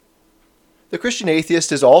The Christian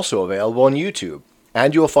Atheist is also available on YouTube,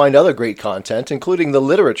 and you will find other great content, including the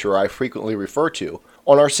literature I frequently refer to,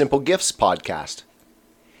 on our Simple Gifts podcast.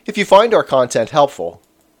 If you find our content helpful,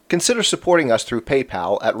 consider supporting us through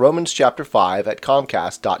PayPal at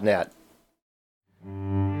romanschapter5@comcast.net.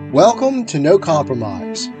 Welcome to No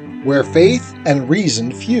Compromise, where faith and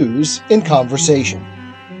reason fuse in conversation.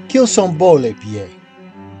 Qu'ils sont beaux les pieds.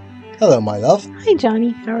 Hello, my love. Hi, Johnny.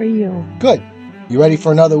 How are you? Good. You ready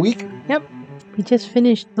for another week? Yep. We just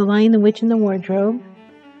finished The Lion, the Witch, and the Wardrobe,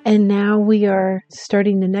 and now we are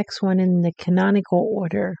starting the next one in the canonical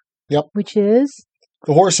order. Yep. Which is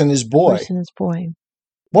The Horse and His Boy. Horse and His Boy.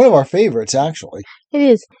 One of our favorites, actually. It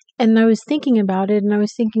is. And I was thinking about it, and I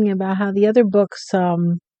was thinking about how the other books,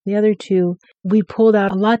 the other two, we pulled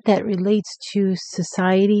out a lot that relates to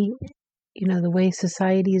society, the way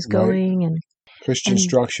society is going, and Christian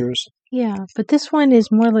structures. Yeah, but this one is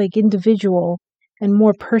more like individual and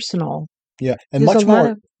more personal. Yeah, and There's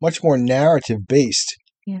much more narrative based.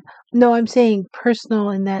 Yeah. No, I'm saying personal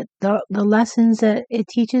in that the lessons that it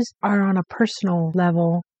teaches are on a personal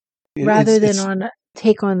level rather than on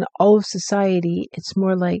take on all of society. It's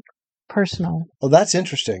more like personal. Oh, that's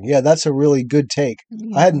interesting. Yeah, that's a really good take.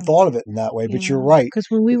 Yeah. I hadn't thought of it in that way, but you're right. Because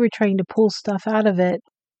when we were trying to pull stuff out of it,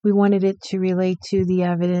 we wanted it to relate to the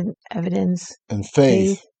evidence and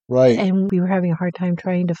faith. Right. And we were having a hard time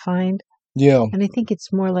trying to find. Yeah. And I think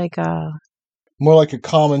it's more like a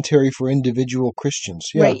commentary for individual Christians.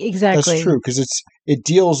 Yeah, right, exactly. That's true, because it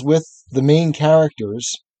deals with the main characters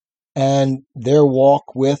and their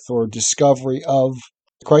walk with or discovery of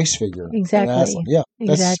Christ figure. Exactly. Yeah,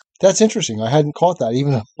 that's interesting. I hadn't caught that,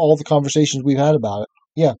 even all the conversations we've had about it.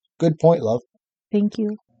 Yeah, good point, love. Thank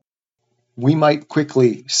you. We might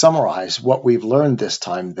quickly summarize what we've learned this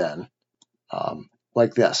time then,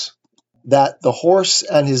 like this. That The Horse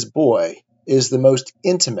and His Boy is the most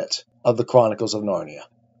intimate of the Chronicles of Narnia.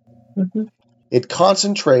 Mm-hmm. It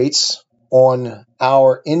concentrates on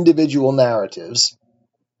our individual narratives,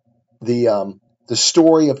 the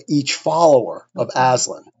story of each follower of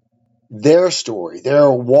Aslan, their story,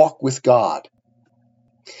 their walk with God.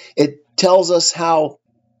 It tells us how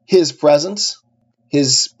His presence,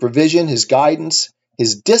 His provision, His guidance,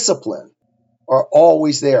 His discipline are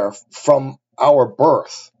always there from our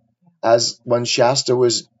birth, as when Shasta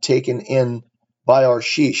was taken in by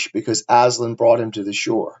Arshish because Aslan brought him to the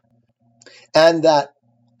shore. And that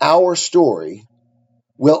our story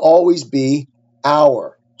will always be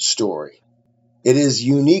our story. It is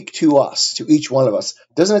unique to us, to each one of us.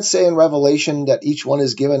 Doesn't it say in Revelation that each one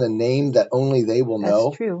is given a name that only they will know?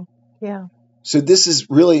 That's true. Yeah. So this is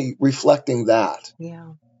really reflecting that.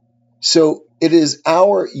 Yeah. So it is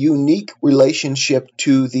our unique relationship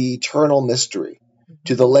to the eternal mystery,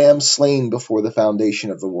 to the Lamb slain before the foundation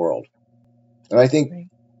of the world. And I think,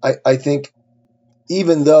 I think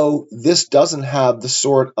even though this doesn't have the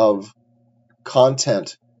sort of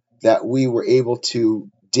content that we were able to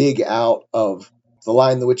dig out of The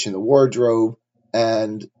Lion, the Witch, and the Wardrobe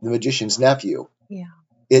and The Magician's Nephew,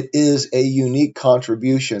 it is a unique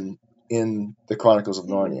contribution in the Chronicles of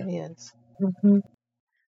Narnia. Yes. Mm-hmm.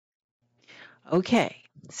 Okay,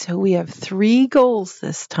 so we have 3 goals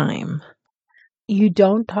this time. You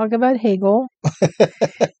don't talk about Hegel,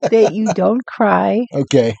 that you don't cry,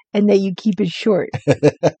 okay, and that you keep it short.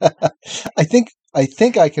 I think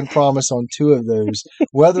I can promise on 2 of those.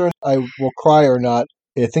 Whether I will cry or not,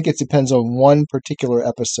 I think it depends on one particular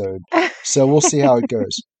episode. So we'll see how it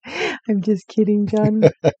goes. I'm just kidding, John.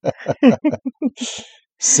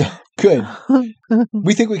 So good.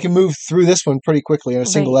 We think we can move through this one pretty quickly in a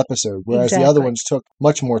single episode, whereas the other ones took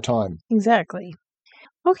much more time. Exactly.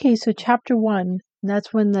 Okay, so chapter 1,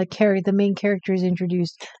 that's when the main character is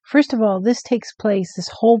introduced. First of all, this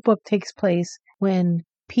whole book takes place when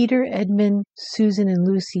Peter, Edmund, Susan, and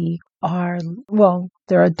Lucy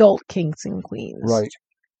they're adult kings and queens. Right.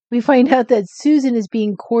 We find out that Susan is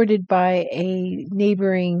being courted by a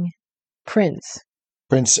neighboring prince.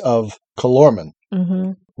 Prince of Calormen,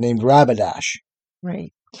 named Rabadash.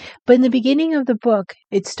 Right. But in the beginning of the book,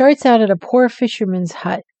 it starts out at a poor fisherman's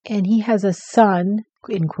hut, and he has a son,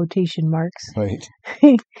 in quotation marks, right,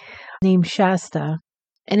 named Shasta.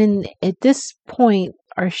 And at this point,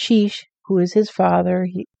 Arshish, who is his father,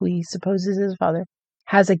 we suppose is his father,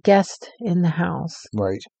 has a guest in the house.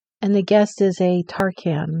 Right. And the guest is a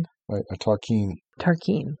Tarkan. Right, a Tarkeen.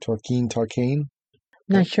 Tarkeen.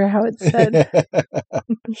 Not sure how it's said.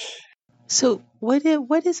 So what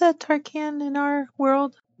is a Tarkan in our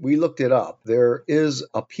world? We looked it up. There is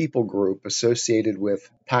a people group associated with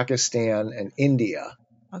Pakistan and India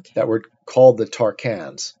that were called the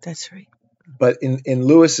Tarkans. That's right. But in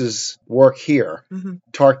Lewis's work here, Mm-hmm.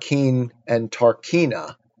 Tarquin and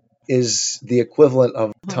Tarquina is the equivalent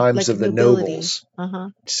of times Like of the nobility. nobles. Uh-huh.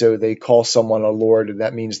 So they call someone a lord, and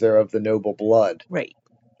that means they're of the noble blood. Right.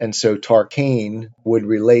 And so Tarquin would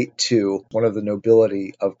relate to one of the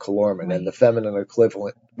nobility of Calormen, Right. and the feminine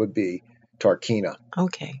equivalent would be Tarquina.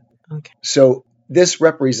 Okay. Okay. So this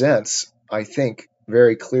represents, I think,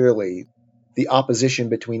 very clearly the opposition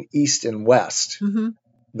between East and West. Mm-hmm.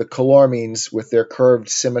 The Calormenes with their curved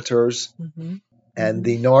scimitars Mm-hmm. and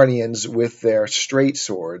the Narnians with their straight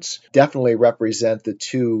swords definitely represent the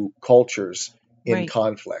two cultures in Right.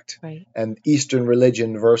 conflict. Right. And Eastern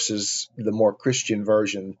religion versus the more Christian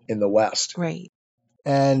version in the West. Right.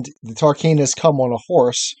 And the Tarquinians come on a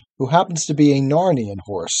horse who happens to be a Narnian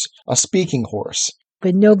horse, a speaking horse.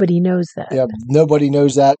 But nobody knows that. Yeah, nobody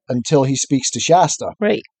knows that until he speaks to Shasta.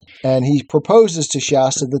 Right. And he proposes to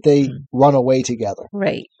Shasta that they run away together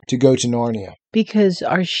Right. to go to Narnia. Because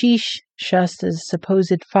Arshish, Shasta's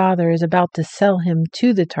supposed father, is about to sell him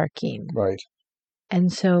to the Tarquin. Right.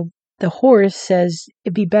 And so the horse says,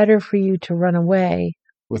 it'd be better for you to run away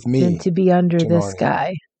With me. than to be under to this Narnia.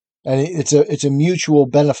 guy. And it's a mutual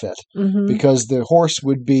benefit Mm-hmm. because the horse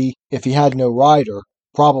would be, if he had no rider,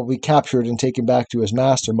 probably captured and taken back to his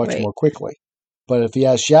master much Right. more quickly. But if he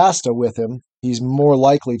has Shasta with him, he's more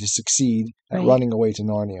likely to succeed at Right. running away to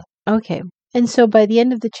Narnia. Okay. And so by the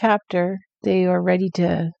end of the chapter, they are ready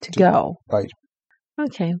to go. Right.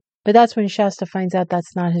 Okay. But that's when Shasta finds out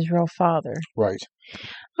that's not his real father. Right.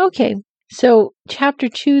 Okay. So chapter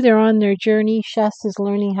 2, they're on their journey. Shasta's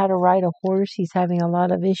learning how to ride a horse. He's having a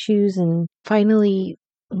lot of issues. And finally,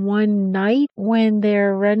 one night when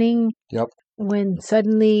they're running, Yep. when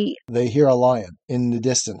suddenly, They hear a lion in the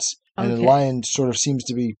distance. And Okay. the lion sort of seems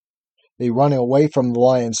to be, they running away from the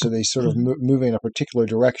lion, so they sort of moving in a particular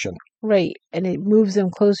direction. right, and it moves them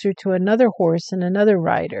closer to another horse and another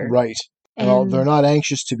rider. Right. And they're not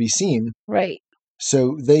anxious to be seen. Right.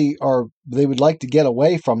 So they would like to get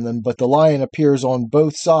away from them, but the lion appears on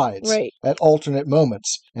both sides Right. at alternate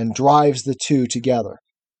moments and drives the two together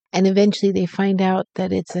And eventually they find out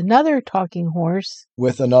that it's another talking horse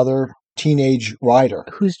with another teenage rider.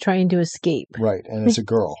 who's trying to escape. Right. And it's a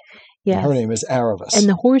girl. Yes. And her name is Aravis. And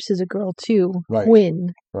the horse is a girl too, Right.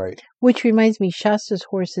 Gwyn. Right. Which reminds me, Shasta's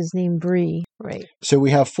horse is named Bree. Right. So we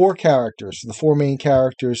have four characters, the four main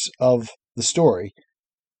characters of the story.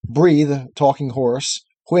 Bree, the talking horse,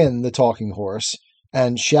 Gwyn, the talking horse,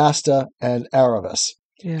 and Shasta and Aravis.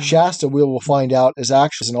 Yeah. Shasta, we will find out, is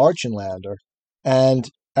actually an Archenlander, and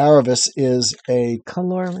Aravis is a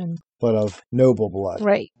Calormen. but of noble blood.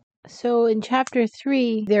 Right. So in chapter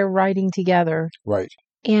 3, they're riding together. Right.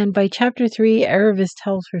 And by chapter 3, Aravis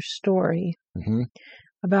tells her story Hmm.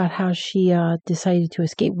 about how she decided to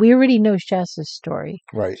escape. We already know Shasta's story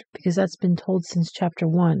Right. because that's been told since chapter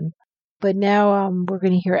 1. But now we're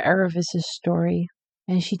going to hear Aravis's story.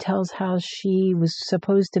 And she tells how she was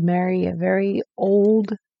supposed to marry a very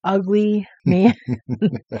old, ugly man.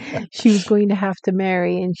 She was going to have to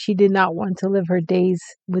marry, and she did not want to live her days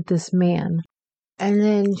with this man. And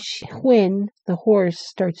then Gwyn, the horse,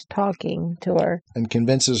 starts talking to her. And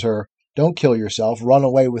convinces her, don't kill yourself, run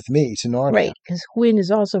away with me to Narnia. Right, because Gwyn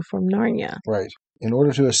is also from Narnia. Right. In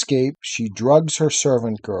order to escape, she drugs her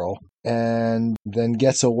servant girl and then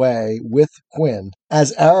gets away with Gwyn.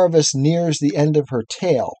 As Aravis nears the end of her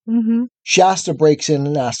tale, Mm-hmm. Shasta breaks in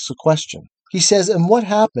and asks a question. He says, and what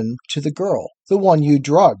happened to the girl, the one you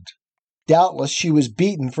drugged? Doubtless she was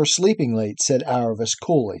beaten for sleeping late, said Aravis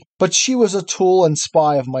coolly. But she was a tool and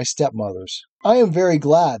spy of my stepmother's. I am very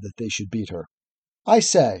glad that they should beat her. I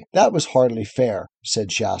say, that was hardly fair,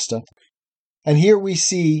 said Shasta. And here we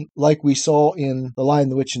see, like we saw in The Lion,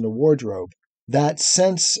 the Witch, and the Wardrobe, that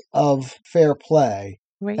sense of fair play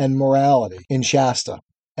Right. and morality in Shasta.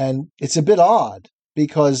 And it's a bit odd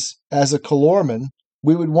because as a Calormen,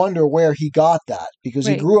 we would wonder where he got that because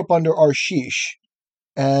he Right. grew up under Arshish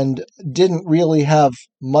and didn't really have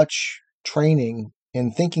much training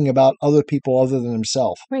in thinking about other people other than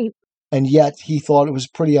himself. Right. And yet he thought it was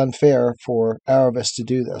pretty unfair for Aravis to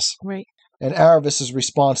do this. Right. And Aravis's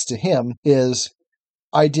response to him is,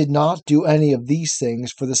 I did not do any of these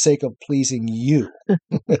things for the sake of pleasing you. And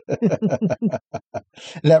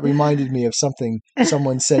that reminded me of something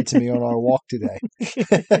someone said to me on our walk today.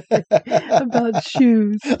 About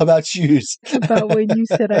shoes. About shoes. About when you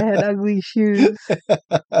said I had ugly shoes.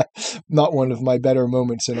 Not one of my better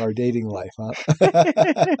moments in our dating life,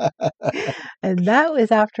 huh? And that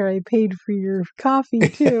was after I paid for your coffee,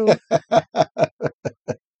 too.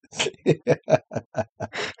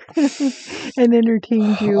 and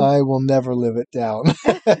entertained you. I will never live it down.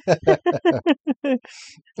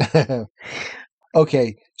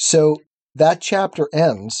 Okay, so that chapter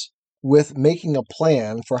ends with making a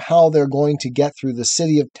plan for how they're going to get through the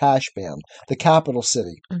city of Tashbaan, the capital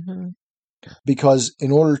city. Mm-hmm. Because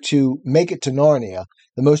in order to make it to Narnia,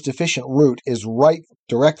 the most efficient route is right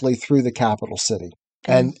directly through the capital city.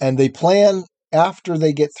 And they plan, after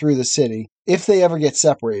they get through the city, if they ever get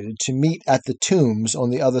separated, to meet at the tombs on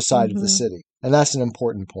the other side of the city. And that's an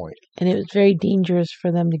important point. And it was very dangerous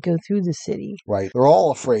for them to go through the city. Right. They're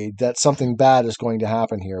all afraid that something bad is going to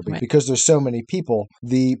happen here. Right. Because there's so many people,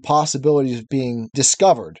 the possibilities of being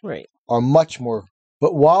discovered Right. are much more.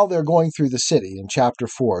 But while they're going through the city, in chapter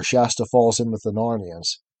 4, Shasta falls in with the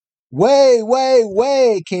Narnians. "Way, way,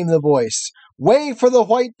 way," came the voice. "Way for the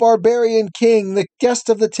white barbarian king, the guest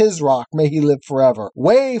of the Tisroc, may he live forever.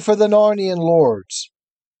 Way for the Narnian lords."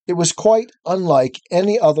 It was quite unlike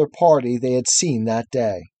any other party they had seen that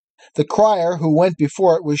day. The crier who went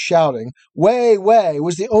before it was shouting, "Way, way,"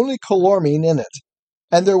 was the only Calormene in it.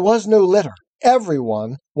 And there was no litter.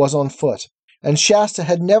 Everyone was on foot. And Shasta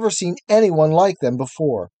had never seen anyone like them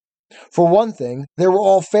before. For one thing, they were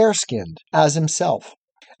all fair-skinned, as himself.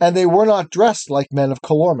 And they were not dressed like men of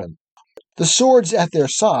Calormen. The swords at their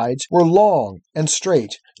sides were long and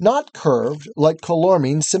straight, not curved like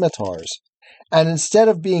Calormene scimitars. And instead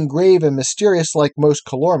of being grave and mysterious like most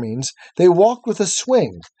Calormenes, they walked with a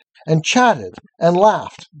swing, and chatted, and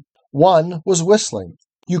laughed. One was whistling.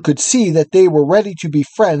 You could see that they were ready to be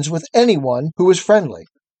friends with anyone who was friendly,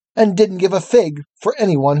 and didn't give a fig for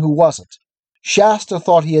anyone who wasn't. Shasta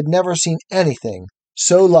thought he had never seen anything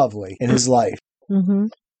so lovely in his life. Mm-hmm.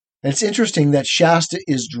 And it's interesting that Shasta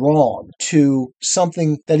is drawn to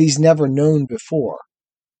something that he's never known before.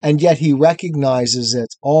 And yet he recognizes it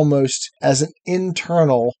almost as an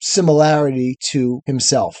internal similarity to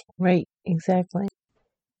himself. Right, exactly.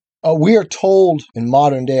 We are told in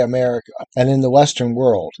modern-day America and in the Western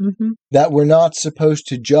world that we're not supposed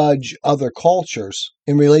to judge other cultures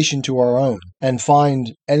in relation to our own and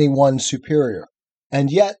find anyone superior.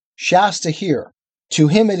 And yet, Shasta here, to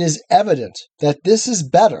him it is evident that this is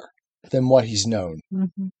better than what he's known.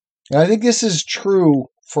 And I think this is true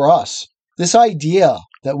for us. This idea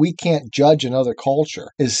that we can't judge another culture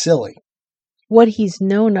is silly. What he's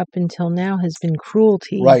known up until now has been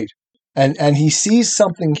cruelty. Right. And he sees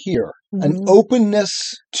something here, an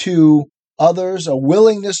openness to others, a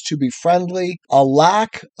willingness to be friendly, a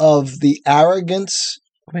lack of the arrogance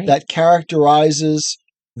that characterizes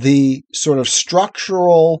the sort of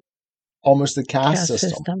structural, almost the caste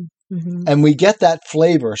system. And we get that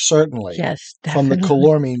flavor, certainly, from the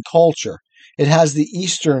Calormene culture. It has the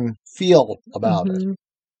Eastern feel about it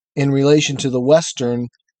in relation to the Western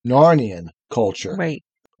Narnian culture,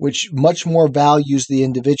 which much more values the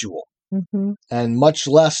individual and much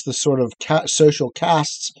less the sort of social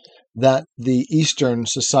castes that the Eastern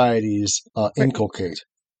societies inculcate.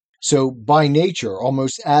 So by nature,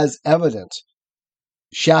 almost as evident,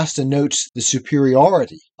 Shasta notes the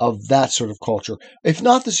superiority of that sort of culture. If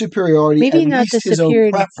not the superiority, maybe at not least the his superiority,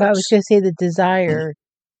 own but I was preference. going to say the desire.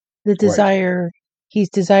 The desire, he's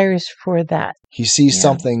desirous for that. He sees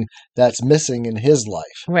something that's missing in his life.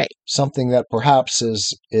 Right. Something that perhaps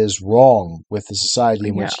is wrong with the society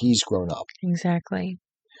in which he's grown up. Exactly.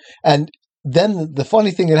 And then the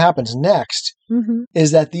funny thing that happens next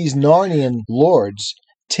is that these Narnian lords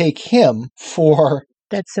take him for...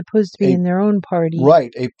 That's supposed to be in their own party.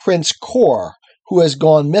 Right, a Prince Kor who has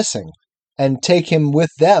gone missing, and take him with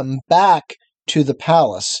them back to the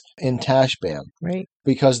palace in Tashbaan. Right.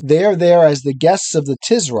 Because they're there as the guests of the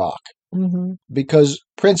Tisroc. Because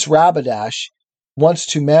Prince Rabadash wants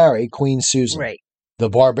to marry Queen Susan. Right. The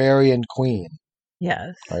barbarian queen.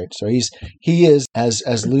 Yes. Right. So he is,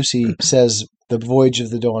 as Lucy says, the Voyage of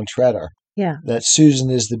the Dawn Treader. Yeah. That Susan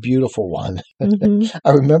is the beautiful one.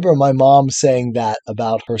 I remember my mom saying that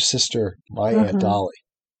about her sister, my Aunt Dolly.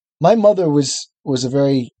 My mother was a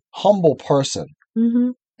very humble person.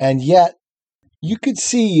 And yet, you could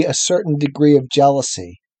see a certain degree of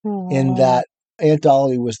jealousy in that Aunt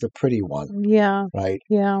Dolly was the pretty one. Yeah. Right?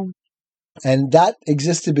 Yeah. And that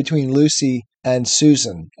existed between Lucy and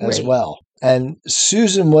Susan as well. And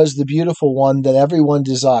Susan was the beautiful one that everyone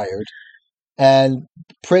desired. And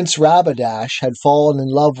Prince Rabadash had fallen in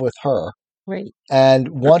love with her and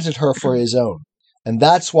wanted her for his own. And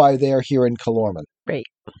that's why they are here in Calormen. Right.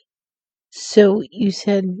 So you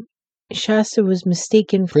said Shasta was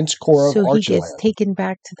mistaken. Prince Kor of So he Archaland. gets taken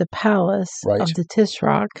back to the palace of the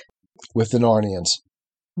Tisroc. With the Narnians.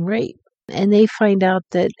 Right. And they find out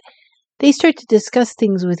that they start to discuss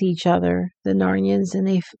things with each other, the Narnians, and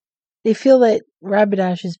they feel that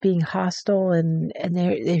Rapidash is being hostile, and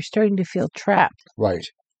they're starting to feel trapped. Right.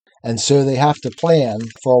 And so they have to plan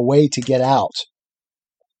for a way to get out.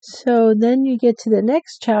 So then you get to the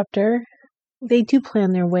next chapter. They do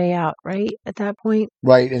plan their way out, right? At that point.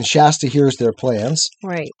 Right. And Shasta hears their plans.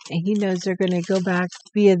 Right. And he knows they're going to go back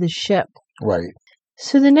via the ship. Right.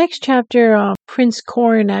 So the next chapter, Prince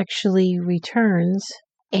Corrin actually returns,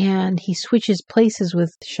 and he switches places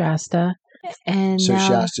with Shasta. And So now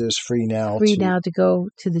Shasta is free now to go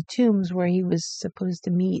to the tombs where he was supposed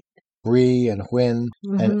to meet Bree and Hwin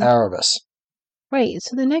and Aravis. Right.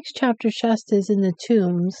 So the next chapter, Shasta is in the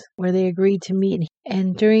tombs where they agreed to meet.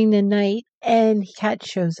 And during the night, and Cat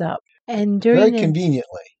shows up. And Very conveniently,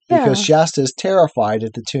 because Shasta is terrified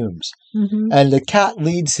at the tombs. And the cat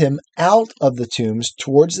leads him out of the tombs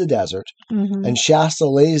towards the desert. And Shasta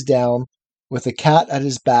lays down with the cat at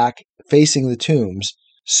his back facing the tombs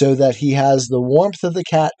so that he has the warmth of the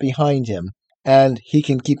cat behind him and he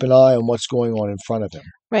can keep an eye on what's going on in front of him.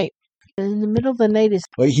 Right. In the middle of the night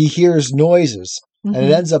But he hears noises and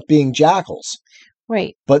it ends up being jackals.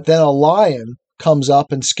 Right. But then a lion comes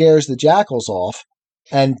up and scares the jackals off.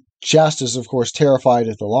 And Shasta's, of course, terrified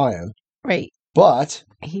at the lion. Right. But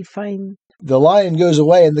the lion goes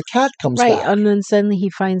away and the cat comes back. Right. And then suddenly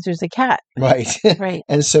he finds there's a cat. Right. Right.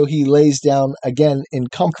 And so he lays down again in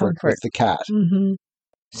comfort. With the cat.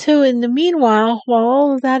 So in the meanwhile, while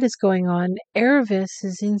all of that is going on, Aravis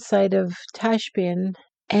is inside of Tashbin,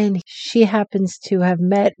 and she happens to have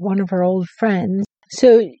met one of her old friends.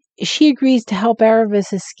 So she agrees to help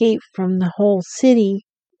Aravis escape from the whole city.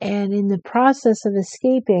 And in the process of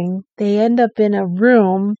escaping, they end up in a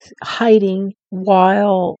room hiding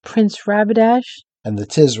while Prince Rapidash and the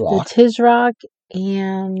Tizrock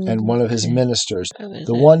and one of his ministers,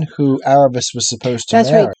 the one who Aravis was supposed to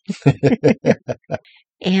marry. Right.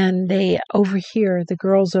 And the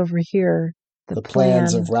girls overhear the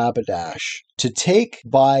plans of Rapidash to take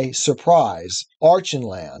by surprise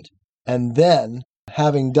Archenland, and then,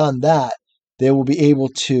 having done that, they will be able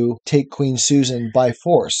to take Queen Susan by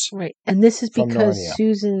force. Right. And this is because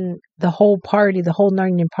Susan, the whole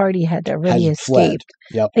Narnian party had already escaped.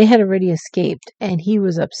 Yep. They had already escaped, and he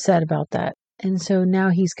was upset about that. And so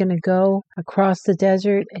now he's going to go across the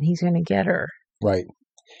desert, and he's going to get her. Right.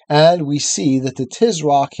 And we see that the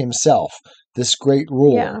Tizrock himself, this great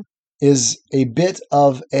ruler, is a bit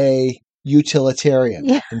of a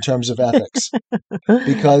utilitarian in terms of ethics.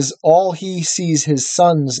 Because all he sees his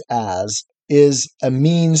sons as is a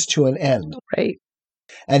means to an end. Right.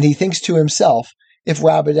 And he thinks to himself, if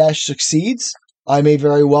Rapidash succeeds, I may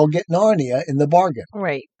very well get Narnia in the bargain.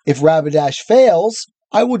 Right. If Rapidash fails,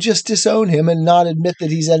 I will just disown him and not admit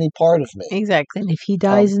that he's any part of me. Exactly. And if he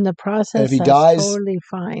dies in the process, if he dies, totally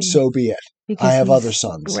fine. So be it. Because I have other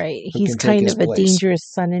sons. Right. He's kind of a dangerous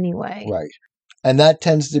son anyway. Right. And that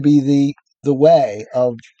tends to be the way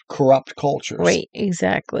of corrupt cultures. Right.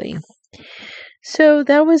 Exactly. So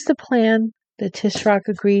that was the plan. The Tizrock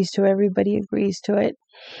agrees to it. Everybody agrees to it.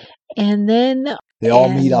 And then they all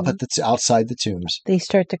meet up outside the tombs. They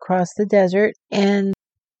start to cross the desert. And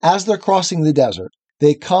as they're crossing the desert,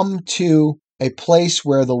 they come to a place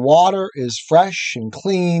where the water is fresh and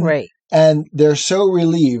clean. Right. And they're so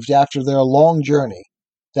relieved after their long journey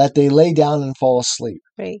that they lay down and fall asleep.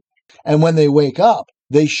 Right. And when they wake up,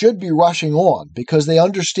 they should be rushing on because they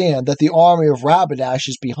understand that the army of Rapidash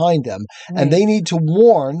is behind them. Right. And they need to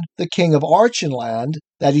warn the king of Archenland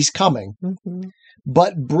that he's coming.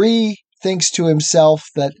 But Bree thinks to himself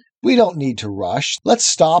that we don't need to rush. Let's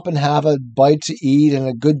stop and have a bite to eat and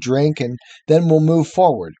a good drink, and then we'll move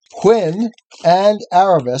forward. Hwin and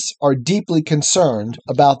Aravis are deeply concerned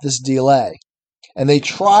about this delay, and they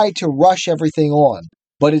try to rush everything on,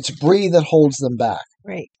 but it's Bree that holds them back.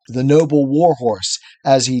 Right. The noble warhorse,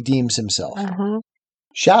 as he deems himself.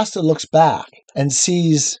 Shasta looks back and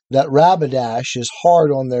sees that Rapidash is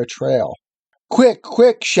hard on their trail. Quick,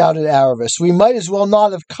 quick, shouted Aravis. We might as well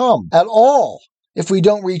not have come at all if we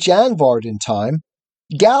don't reach Anvard in time.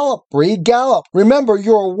 Gallop, Bree, gallop. Remember,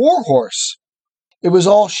 you're a warhorse. It was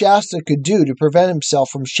all Shasta could do to prevent himself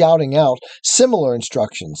from shouting out similar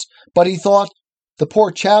instructions, but he thought, the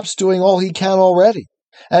poor chap's doing all he can already.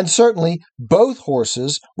 And certainly both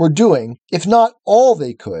horses were doing, if not all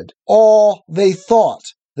they could, all they thought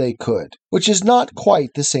they could, which is not quite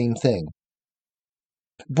the same thing.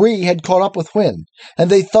 Bree had caught up with Hwin, and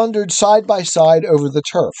they thundered side by side over the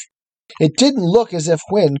turf. It didn't look as if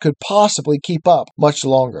Hwin could possibly keep up much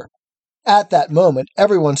longer. At that moment,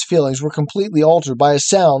 everyone's feelings were completely altered by a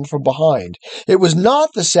sound from behind. It was not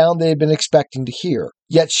the sound they had been expecting to hear,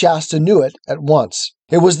 yet Shasta knew it at once.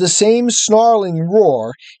 It was the same snarling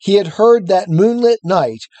roar he had heard that moonlit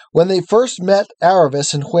night when they first met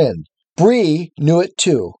Aravis and Hwin. Bree knew it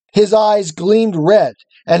too. His eyes gleamed red,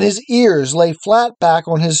 and his ears lay flat back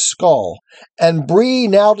on his skull, and Bree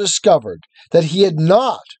now discovered that he had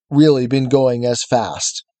not really been going as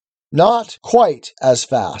fast. Not quite as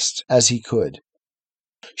fast as he could.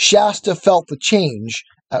 Shasta felt the change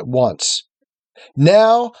at once.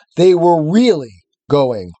 Now they were really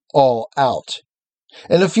going all out.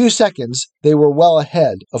 In a few seconds, they were well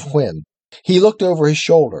ahead of Hwin. He looked over his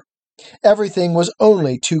shoulder. Everything was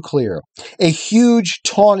only too clear. A huge,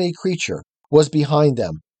 tawny creature was behind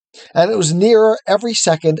them, and it was nearer every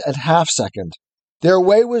second and half-second. Their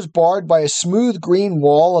way was barred by a smooth green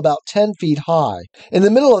wall about 10 feet high. In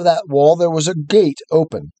the middle of that wall there was a gate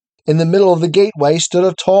open. In the middle of the gateway stood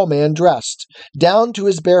a tall man dressed, down to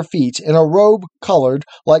his bare feet, in a robe colored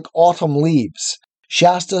like autumn leaves.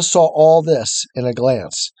 Shasta saw all this in a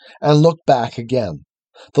glance, and looked back again.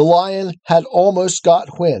 The lion had almost got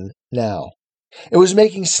Hwin now. It was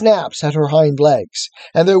making snaps at her hind legs,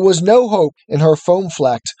 and there was no hope in her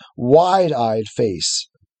foam-flecked, wide-eyed face.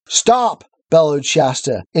 "Stop!" bellowed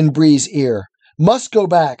Shasta in Bree's ear. "Must go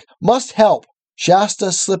back! Must help!"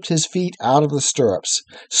 Shasta slipped his feet out of the stirrups,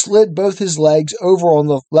 slid both his legs over on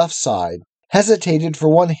the left side, hesitated for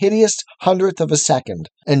one hideous hundredth of a second,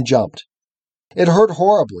 and jumped. It hurt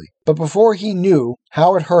horribly, but before he knew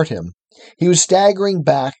how it hurt him, he was staggering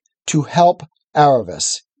back to help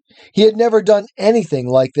Aravis. He had never done anything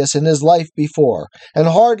like this in his life before, and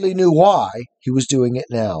hardly knew why he was doing it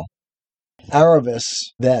now.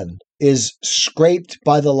 Aravis, then, is scraped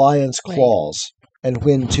by the lion's claws, and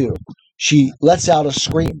Hwin too. She lets out a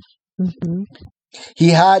scream. Mm-hmm. He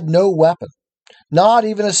had no weapon, not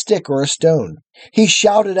even a stick or a stone. He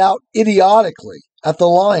shouted out idiotically at the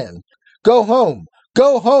lion, "Go home!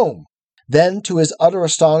 Go home!" Then, to his utter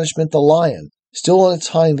astonishment, the lion, still on its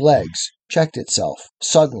hind legs, checked itself,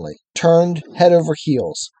 suddenly, turned head over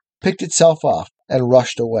heels, picked itself up, and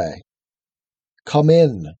rushed away. "Come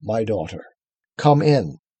in, my daughter. Come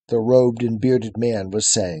in," the robed and bearded man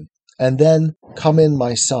was saying, and then, "Come in,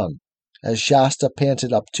 my son," as Shasta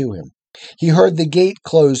panted up to him. He heard the gate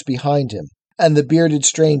close behind him, and the bearded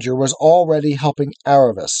stranger was already helping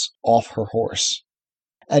Aravis off her horse.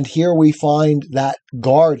 And here we find that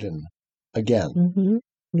garden again. Mm-hmm.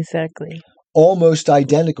 Exactly. Almost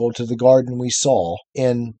identical to the garden we saw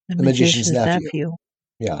in The Magician's Nephew.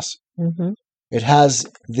 Yes. Mm-hmm. It has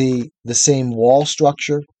the same wall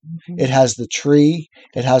structure. Mm-hmm. It has the tree.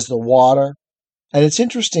 It has the water. And it's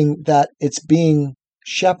interesting that it's being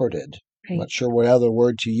shepherded. Right. I'm not sure what other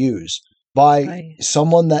word to use. By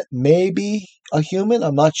someone that may be a human.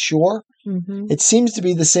 I'm not sure. Mm-hmm. It seems to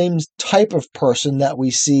be the same type of person that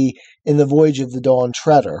we see in The Voyage of the Dawn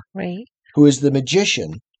Treader, Right. who is the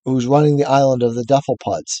magician who's running the island of the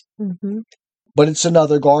Dufflepuds. Mm-hmm. But it's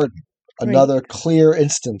another garden, another Right. clear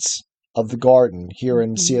instance of the garden here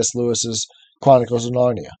in C.S. Lewis's Chronicles of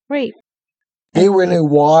Narnia. Right. They were in a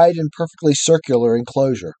wide and perfectly circular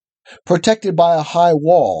enclosure, protected by a high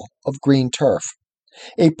wall of green turf.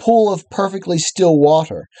 A pool of perfectly still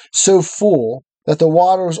water, so full that the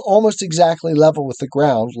water was almost exactly level with the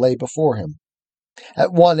ground, lay before him.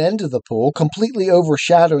 At one end of the pool, completely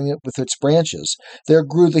overshadowing it with its branches, there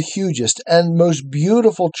grew the hugest and most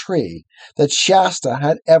beautiful tree that Shasta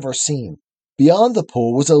had ever seen. Beyond the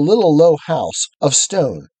pool was a little low house of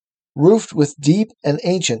stone, roofed with deep and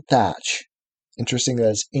ancient thatch. Interesting that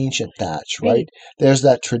it's ancient thatch, right? There's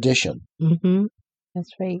that tradition. Mm-hmm.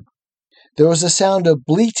 That's right. There was a sound of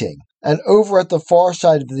bleating, and over at the far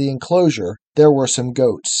side of the enclosure there were some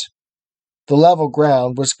goats. The level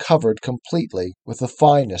ground was covered completely with the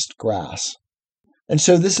finest grass. And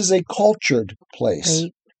so this is a cultured place,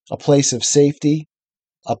 Right. a place of safety,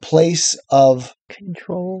 a place of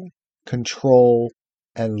control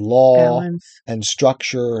and law Balance. and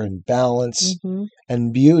structure and balance Mm-hmm.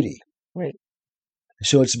 and beauty. Right.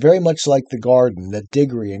 So it's very much like the garden that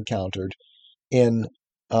Diggory encountered in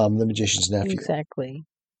The Magician's Nephew. Exactly.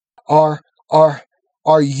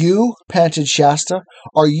 Are you, panted Shasta,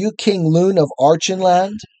 are you King Lune of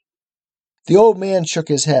Archenland? The old man shook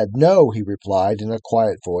his head. No, he replied in a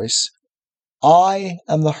quiet voice. I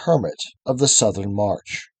am the hermit of the Southern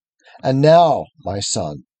March. And now, my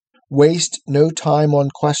son, waste no time on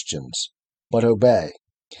questions, but obey.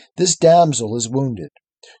 This damsel is wounded.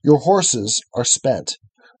 Your horses are spent.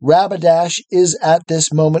 Rabadash is at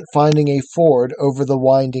this moment finding a ford over the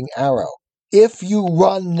winding Arrow. If you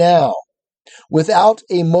run now, without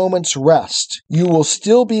a moment's rest, you will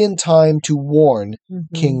still be in time to warn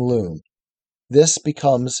Mm-hmm. King Lune. This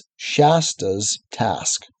becomes Shasta's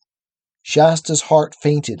task. Shasta's heart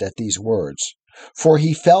fainted at these words, for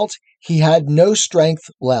he felt he had no strength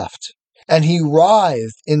left, and he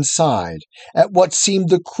writhed inside at what seemed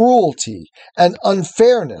the cruelty and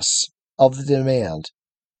unfairness of the demand.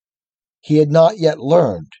 He had not yet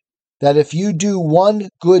learned that if you do one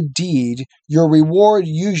good deed, your reward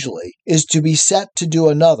usually is to be set to do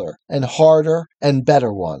another and harder and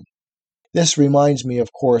better one. This reminds me, of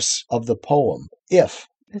course, of the poem If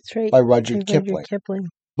That's right. by Rudyard By Kipling. Rudyard Kipling.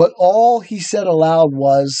 But all he said aloud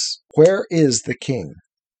was, "Where is the king?"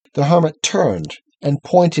 The hermit turned and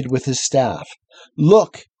pointed with his staff.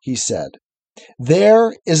 "Look," he said,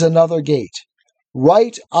 "there is another gate,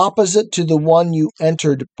 right opposite to the one you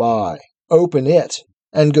entered by. Open it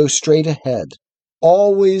and go straight ahead,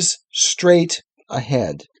 always straight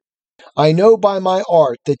ahead. I know by my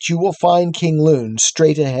art that you will find King Lune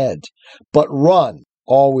straight ahead, but run,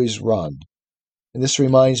 always run." And this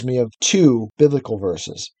reminds me of two biblical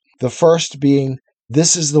verses. The first being,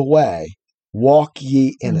 "This is the way, walk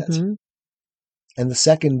ye in it." Mhm. And the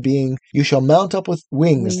second being, "You shall mount up with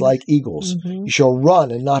wings Wings. like eagles. Mhm. You shall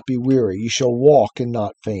run and not be weary. You shall walk and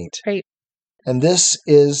not faint." Right. And this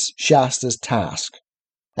is Shasta's task.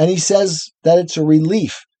 And he says that it's a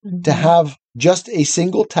relief to Mhm. have just a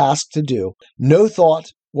single task to do, no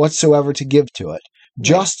thought whatsoever to give to it,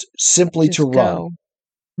 just simply Just to run. go.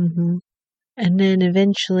 Mhm. And then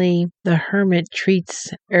eventually the hermit treats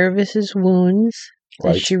Ervis's wounds that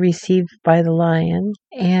Right. she received by the lion,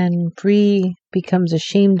 and Bree becomes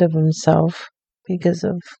ashamed of himself because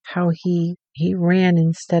of how he ran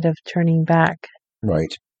instead of turning back.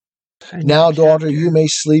 Right. in "Now, that daughter, chapter. you may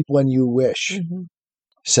sleep when you wish," Mhm.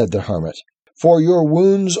 said the hermit, "for your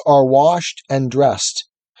wounds are washed and dressed,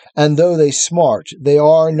 and though they smart, they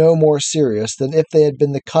are no more serious than if they had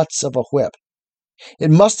been the cuts of a whip. It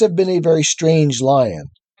must have been a very strange lion.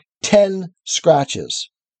 10 scratches,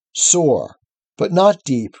 sore, but not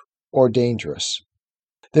deep or dangerous.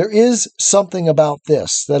 There is something about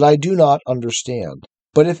this that I do not understand,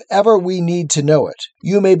 but if ever we need to know it,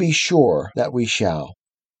 you may be sure that we shall."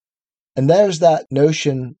 And there's that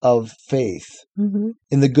notion of faith Mhm.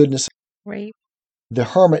 in the goodness. Right. The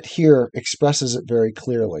hermit here expresses it very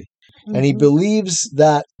clearly. And he Mhm. believes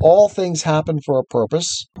that all things happen for a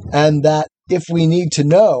purpose, and that if we need to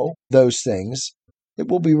know those things, it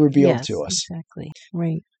will be revealed Yes, to us. exactly.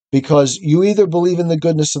 Right. Because you either believe in the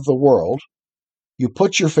goodness of the world, you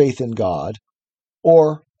put your faith in God,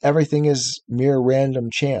 or everything is mere random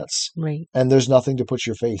chance, Right. and there's nothing to put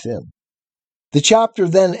your faith in. The chapter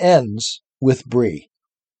then ends with Bree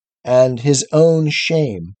and his own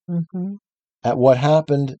shame Mhm. at what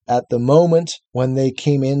happened at the moment when they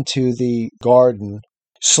came into the garden.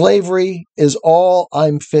 "Slavery is all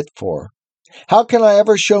I'm fit for. How can I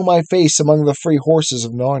ever show my face among the free horses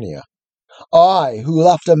of Narnia? I, who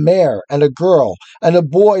left a mare and a girl and a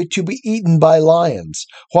boy to be eaten by lions,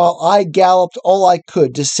 while I galloped all I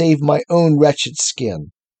could to save my own wretched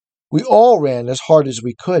skin." "We all ran as hard as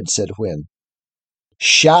we could," said Hwin.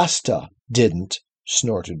 "Shasta didn't,"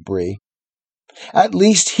 snorted Bree. "At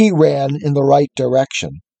least he ran in the right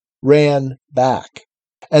direction, ran back.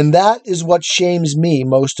 And that is what shames me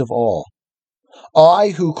most of all. I,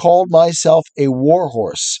 who called myself a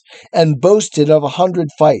warhorse and boasted of 100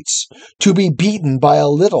 fights, to be beaten by a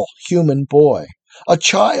little human boy, a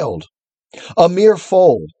child, a mere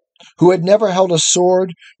foal, who had never held a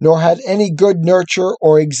sword nor had any good nurture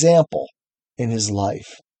or example in his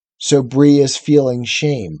life." So Bree is feeling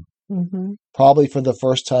shame, Mhm. probably for the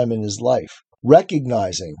first time in his life,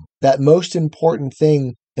 recognizing that most important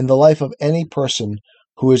thing in the life of any person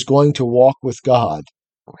who is going to walk with God,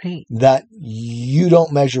 Right. that you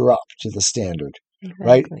don't measure up to the standard,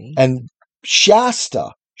 right? Exactly. And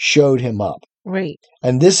Shasta showed him up. Right.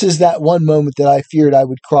 And this is that one moment that I feared I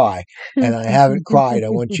would cry, and I haven't cried. I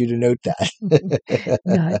want you to note that.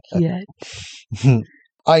 Not yet.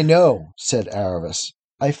 "I know," said Aravis.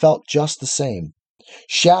 "I felt just the same.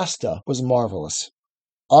 Shasta was marvelous.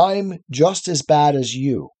 I'm just as bad as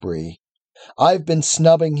you, Bree. I've been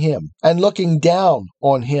snubbing him and looking down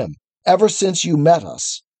on him ever since you met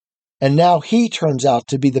us. And now he turns out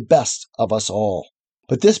to be the best of us all."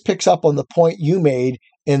 But this picks up on the point you made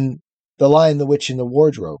in The Lion, the Witch, and the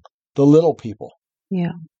Wardrobe, the little people.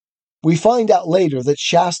 Yeah. We find out later that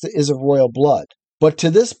Shasta is of royal blood. But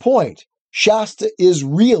to this point, Shasta is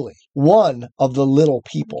really one of the little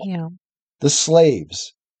people, Yeah. the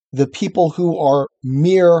slaves, the people who are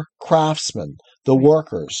mere craftsmen, the Right.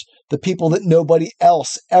 workers, the people that nobody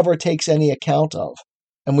else ever takes any account of.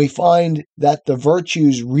 And we find that the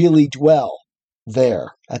virtues really dwell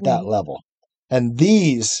there at that Right. level. And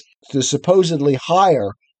these, the supposedly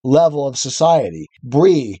higher, level of society.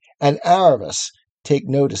 Bree and Aravis take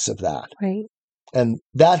notice of that. Right. And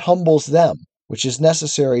that humbles them, which is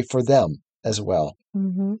necessary for them as well.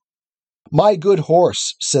 Mm-hmm. My good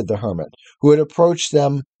horse, said the hermit, who had approached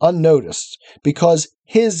them unnoticed, because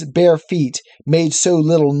his bare feet made so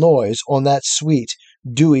little noise on that sweet,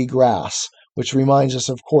 dewy grass, which reminds us,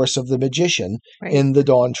 of course, of the magician Right. in The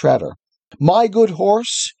Dawn Treader. My good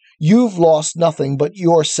horse, you've lost nothing but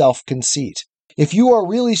your self-conceit. If you are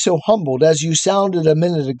really so humbled as you sounded a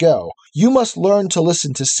minute ago, you must learn to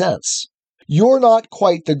listen to sense. You're not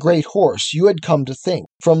quite the great horse you had come to think,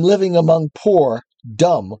 from living among poor,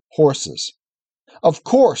 dumb horses. Of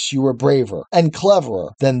course you were braver and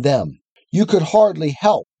cleverer than them. You could hardly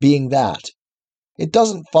help being that. It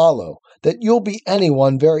doesn't follow that you'll be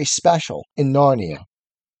anyone very special in Narnia.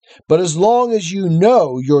 But as long as you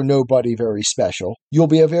know you're nobody very special, you'll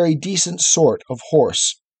be a very decent sort of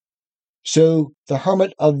horse. So the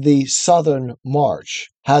hermit of the southern march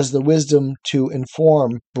has the wisdom to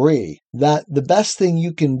inform Bree that the best thing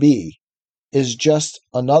you can be is just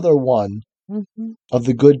another one Mm-hmm. of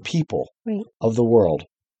the good people Right. of the world.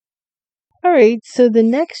 All right. So the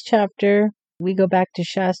next chapter, we go back to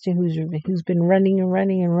Shasta, who's been running and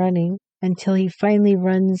running and running until he finally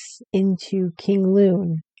runs into King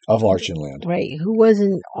Loon. Of Archenland. Right. Who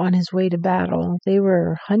wasn't on his way to battle. They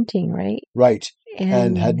were hunting, right? Right.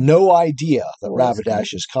 And had no idea that was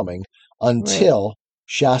Rapidash is coming until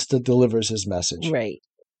Shasta delivers his message. Right.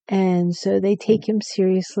 And so they take him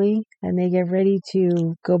seriously and they get ready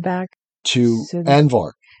to go back To So that-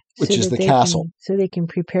 Anvar, which so is that the they castle, so they can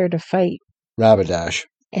prepare to fight. Rapidash.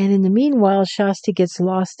 And in the meanwhile, Shasta gets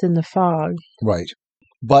lost in the fog. Right.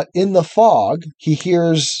 But in the fog, he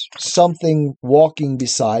hears something walking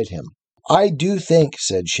beside him. I do think,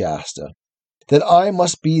 said Shasta, that I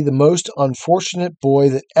must be the most unfortunate boy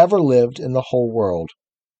that ever lived in the whole world.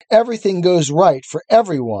 Everything goes right for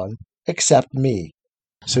everyone except me.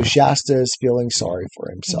 So Shasta is feeling sorry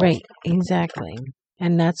for himself. Right, exactly.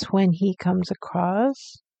 And that's when he comes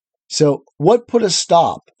across. So what put a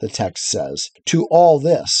stop, the text says, to all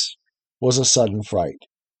this was a sudden fright.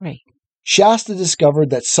 Right. Shasta discovered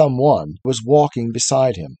that someone was walking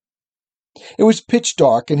beside him. It was pitch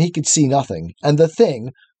dark and he could see nothing, and the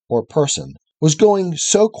thing, or person, was going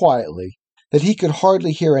so quietly that he could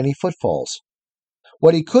hardly hear any footfalls.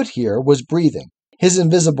 What he could hear was breathing. His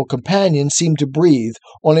invisible companion seemed to breathe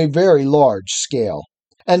on a very large scale,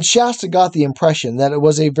 and Shasta got the impression that it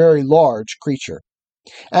was a very large creature.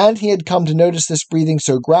 And he had come to notice this breathing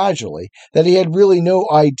so gradually that he had really no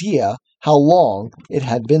idea how long it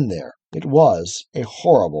had been there. It was a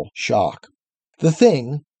horrible shock. The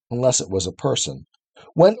thing, unless it was a person,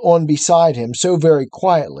 went on beside him so very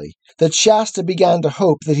quietly that Shasta began to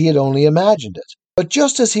hope that he had only imagined it. But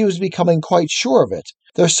just as he was becoming quite sure of it,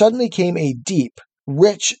 there suddenly came a deep,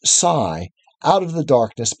 rich sigh out of the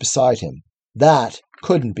darkness beside him. That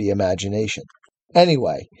couldn't be imagination.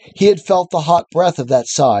 Anyway, he had felt the hot breath of that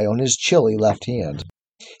sigh on his chilly left hand.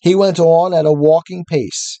 He went on at a walking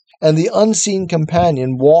pace, and the unseen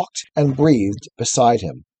companion walked and breathed beside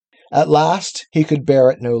him. At last he could bear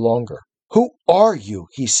it no longer. "Who are you?"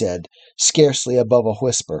 he said, scarcely above a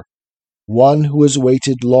whisper. "One who has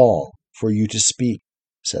waited long for you to speak,"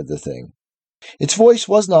 said the thing. Its voice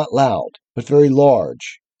was not loud, but very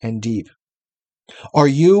large and deep. Are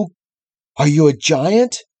you a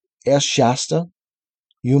giant?" asked Shasta.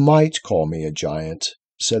 "You might call me a giant,"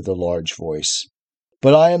 said the large voice,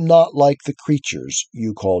 "but I am not like the creatures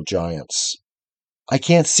you call giants." "I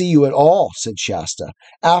can't see you at all," said Shasta,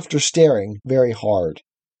 after staring very hard.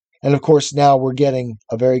 And of course now we're getting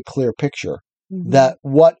a very clear picture that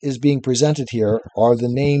what is being presented here are the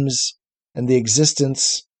names and the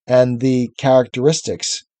existence and the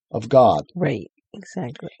characteristics of God. Right,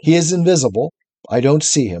 exactly. He is invisible. I don't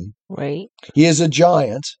see him. Right. He is a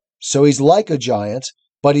giant, so he's like a giant,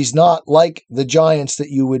 but he's not like the giants that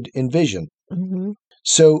you would envision. Mm-hmm.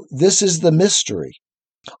 So this is the mystery.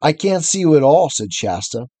 "I can't see you at all," said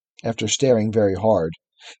Shasta, after staring very hard.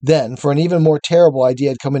 Then, for an even more terrible idea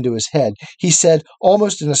had come into his head, he said,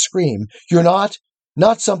 almost in a scream, "You're not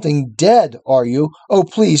something dead, are you? Oh,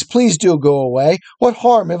 please, please do go away. What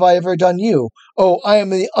harm have I ever done you? Oh, I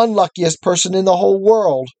am the unluckiest person in the whole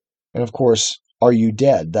world." And of course, "Are you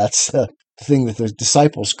dead?" That's the thing that the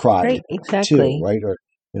disciples cried Right, exactly. too, right? Or,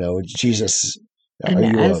 Jesus, And are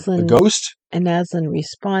you a Aslan- ghost? And Aslan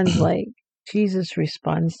responds like Jesus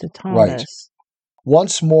responds to Thomas.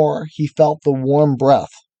 Once more he felt the warm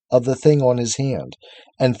breath of the thing on his hand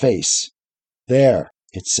and face. "There,"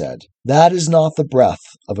 it said, "that is not the breath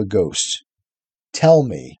of a ghost. Tell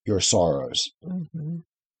me your sorrows." Mm-hmm.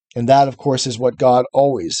 And that, of course, is what God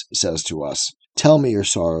always says to us. Tell me your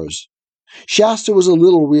sorrows. Shasta was a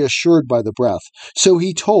little reassured by the breath, so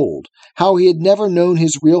he told how he had never known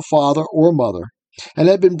his real father or mother, and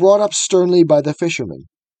had been brought up sternly by the fishermen.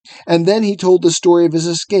 And then he told the story of his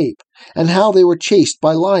escape, and how they were chased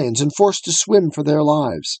by lions and forced to swim for their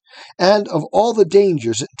lives, and of all the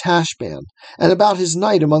dangers at Tashbaan, and about his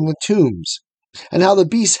night among the tombs, and how the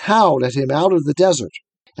beasts howled at him out of the desert.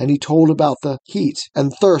 And he told about the heat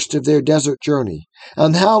and thirst of their desert journey,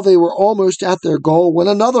 and how they were almost at their goal when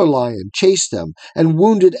another lion chased them and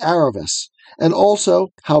wounded Aravis, and also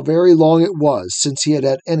how very long it was since he had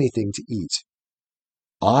had anything to eat.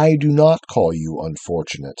 I do not call you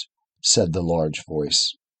unfortunate, said the large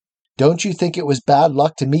voice. Don't you think it was bad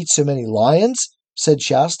luck to meet so many lions? Said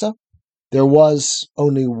Shasta. There was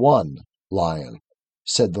only one lion,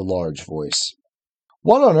 said the large voice.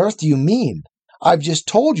 What on earth do you mean? I've just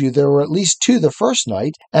told you there were at least two the first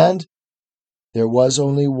night, and there was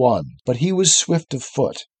only one, but he was swift of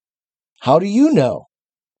foot. How do you know?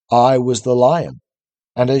 I was the lion.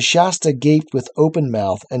 And as Shasta gaped with open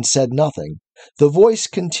mouth and said nothing, the voice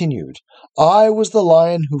continued, I was the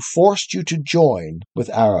lion who forced you to join with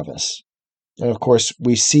Aravis. And of course,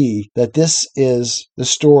 we see that this is the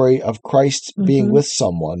story of Christ being with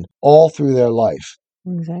someone all through their life.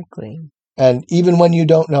 Exactly. And even when you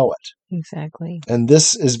don't know it. Exactly. And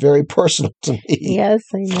this is very personal to me. Yes,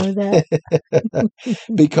 I know that.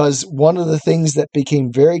 Because one of the things that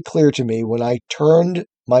became very clear to me when I turned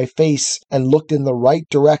my face and looked in the right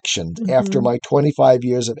direction after my 25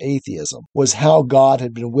 years of atheism was how God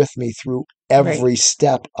had been with me through every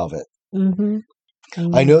step of it.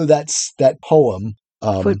 I know that's that poem,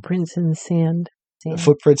 Footprints in the Sand.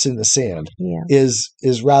 Footprints in the Sand,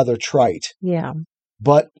 is rather trite. Yeah.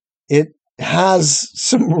 But it has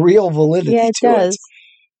some real validity to it. Yeah, it does.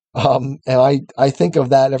 And I think of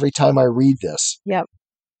that every time I read this. Yep.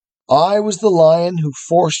 I was the lion who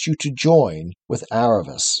forced you to join with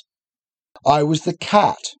Aravis. I was the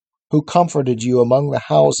cat who comforted you among the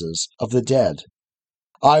houses of the dead.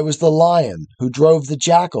 I was the lion who drove the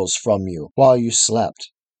jackals from you while you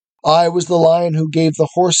slept. I was the lion who gave the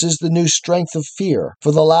horses the new strength of fear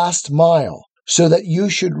for the last mile, so that you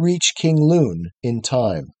should reach King Lune in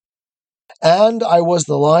time. And I was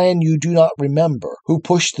the lion you do not remember, who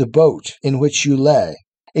pushed the boat in which you lay,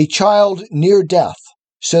 a child near death,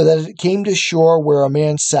 so that it came to shore where a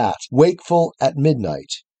man sat, wakeful at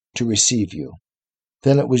midnight, to receive you.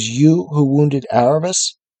 Then it was you who wounded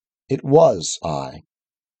Aravis? It was I.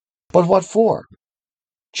 But what for?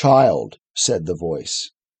 Child, said the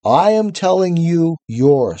voice, I am telling you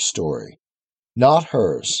your story, not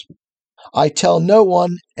hers. I tell no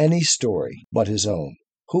one any story but his own.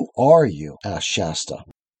 Who are you? Asked Shasta.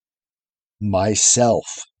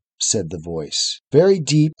 Myself, said the voice, very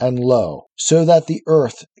deep and low, so that the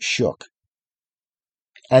earth shook.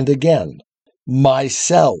 And again,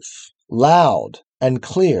 myself, loud and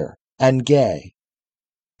clear and gay.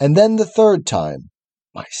 And then the third time,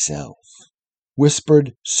 myself,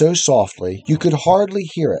 whispered so softly you could hardly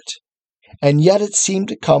hear it, and yet it seemed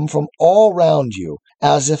to come from all round you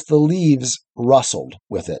as if the leaves rustled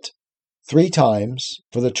with it. 3 times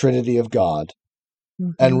for the Trinity of God,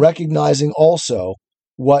 and recognizing also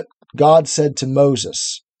what God said to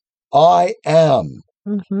Moses, I am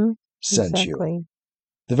sent you.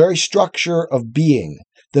 The very structure of being,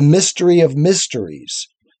 the mystery of mysteries,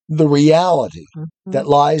 the reality that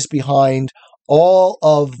lies behind all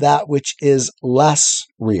of that which is less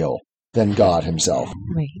real than God himself.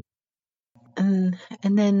 Right. And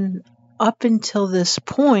then up until this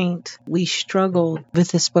point, we struggled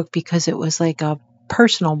with this book because it was like a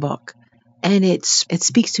personal book, and it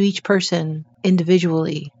speaks to each person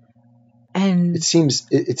individually. And it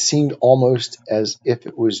seemed almost as if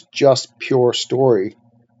it was just pure story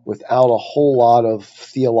without a whole lot of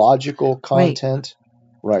theological content.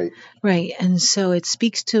 Right. And so it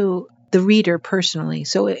speaks to the reader personally.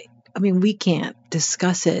 So we can't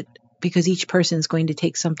discuss it because each person's going to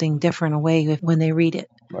take something different away when they read it.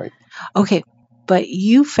 Right. Okay, but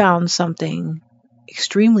you found something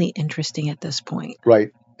extremely interesting at this point. Right.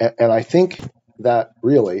 And I think that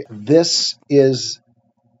really this is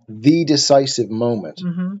the decisive moment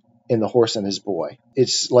in The Horse and His Boy.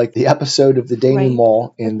 It's like the episode of the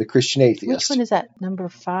denouement in The Christian Atheist. Which one is that? Number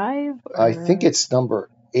 5? I think it's number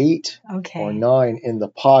 8 or 9 in the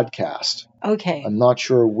podcast. Okay. I'm not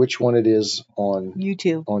sure which one it is on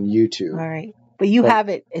YouTube. All right. But you have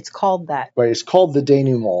it. It's called that. Right. It's called the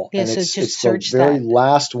denouement. Yeah, and so it's just search the very that.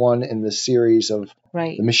 last one in the series of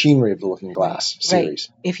the Machinery of the Looking Glass series.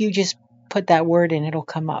 If you just put that word in, it'll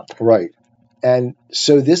come up. Right. And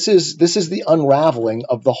so this is the unraveling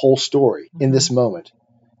of the whole story in this moment.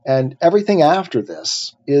 And everything after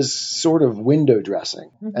this is sort of window dressing,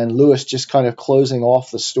 and Lewis just kind of closing off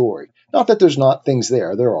the story. Not that there's not things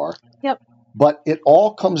there are. Yep. But it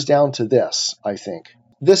all comes down to this, I think.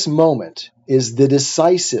 This moment is the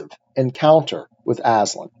decisive encounter with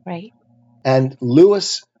Aslan. Right. And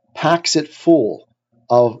Lewis packs it full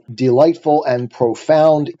of delightful and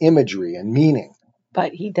profound imagery and meaning.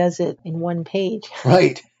 But he does it in one page.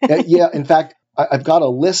 Right. Yeah. In fact, I've got a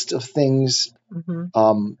list of things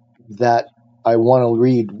that I want to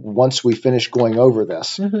read once we finish going over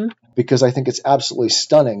this, because I think it's absolutely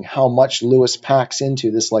stunning how much Lewis packs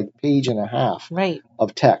into this like page and a half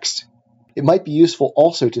of text. It might be useful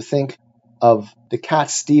also to think of the Cat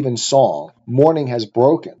Stevens song, Morning Has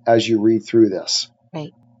Broken, as you read through this.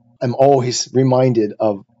 Right. I'm always reminded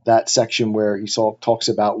of that section where he talks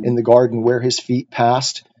about in the garden where his feet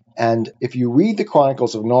passed. And if you read the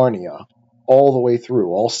Chronicles of Narnia all the way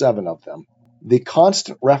through, all 7 of them, the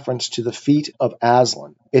constant reference to the feet of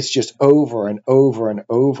Aslan, it's just over and over and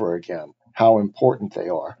over again how important they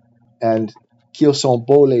are. And qu'ils sont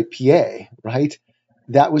beaux les pieds, right?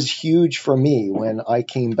 That was huge for me when I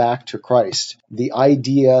came back to Christ. The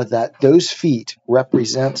idea that those feet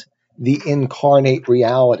represent the incarnate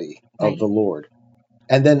reality of the Lord.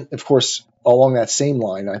 And then, of course, along that same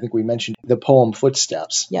line, I think we mentioned the poem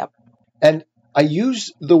Footsteps. Yep. And I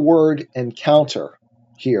use the word encounter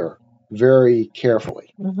here very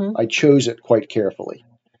carefully. I chose it quite carefully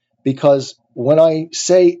because when I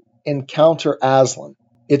say encounter Aslan,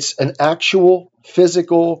 it's an actual,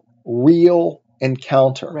 physical, real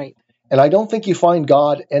encounter. Right. And I don't think you find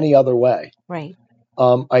God any other way. Right.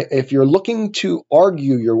 If you're looking to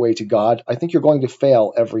argue your way to God, I think you're going to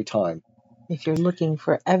fail every time. If you're looking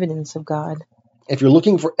for evidence of God. If you're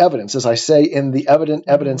looking for evidence, as I say in the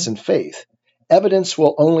evidence and faith, evidence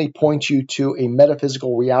will only point you to a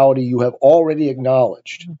metaphysical reality you have already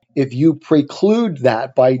acknowledged. If you preclude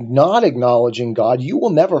that by not acknowledging God, you will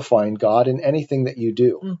never find God in anything that you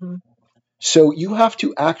do. So you have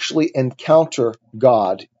to actually encounter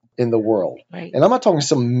God in the world. Right. And I'm not talking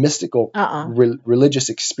some mystical religious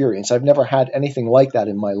experience. I've never had anything like that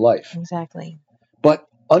in my life. Exactly. But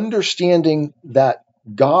understanding that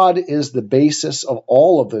God is the basis of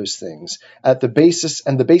all of those things, and the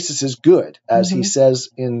basis is good, as he says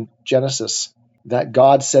in Genesis, that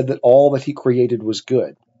God said that all that he created was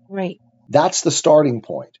good. Right. That's the starting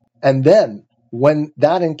point. And then when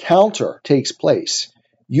that encounter takes place,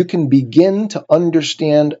 you can begin to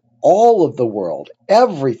understand all of the world,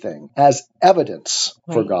 everything, as evidence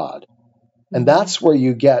for God. And that's where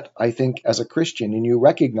you get, I think, as a Christian, and you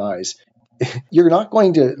recognize you're not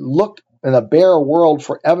going to look in a bare world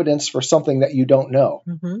for evidence for something that you don't know.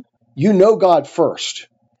 You know God first,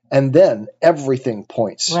 and then everything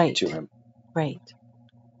points to him. Right.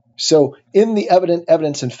 So in the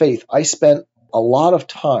evidence and faith, I spent a lot of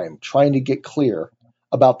time trying to get clear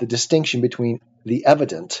about the distinction between the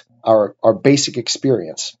evident, our basic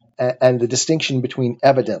experience, and the distinction between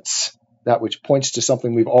evidence, that which points to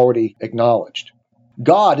something we've already acknowledged.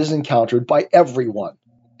 God is encountered by everyone.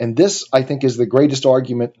 And this, I think, is the greatest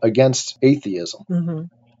argument against atheism.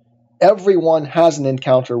 Everyone has an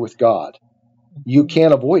encounter with God. You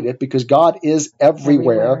can't avoid it because God is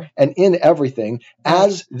everywhere and in everything,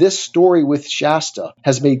 as this story with Shasta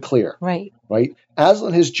has made clear. Right.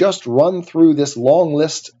 Aslan has just run through this long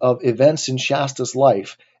list of events in Shasta's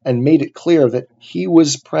life and made it clear that he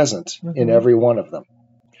was present in every one of them.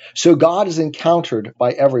 So God is encountered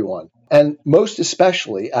by everyone, and most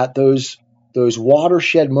especially at those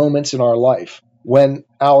watershed moments in our life when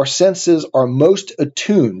our senses are most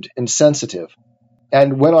attuned and sensitive,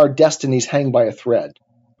 and when our destinies hang by a thread.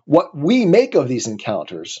 What we make of these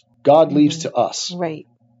encounters, God leaves to us. Right.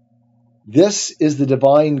 This is the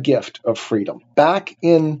divine gift of freedom. Back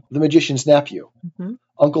in The Magician's Nephew,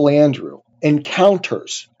 Uncle Andrew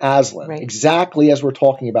encounters Aslan, exactly as we're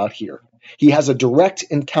talking about here. He has a direct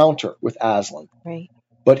encounter with Aslan. Right.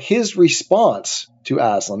 But his response to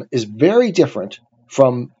Aslan is very different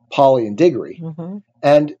from Polly and Diggory.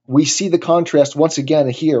 And we see the contrast once again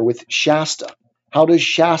here with Shasta. How does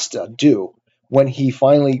Shasta do when he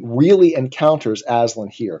finally really encounters Aslan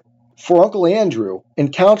here? For Uncle Andrew,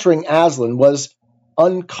 encountering Aslan was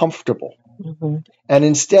uncomfortable. And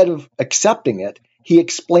instead of accepting it, he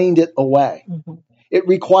explained it away. It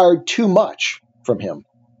required too much from him.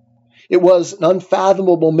 It was an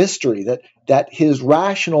unfathomable mystery that his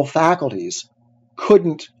rational faculties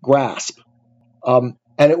couldn't grasp. And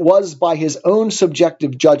it was by his own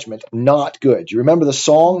subjective judgment not good. You remember the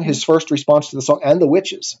song, his first response to the song, and the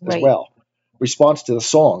witches as well, response to the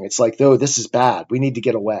song. It's like, oh, this is bad. We need to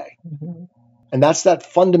get away. Mhm. And that's that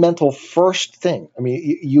fundamental first thing. I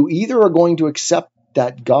mean, you either are going to accept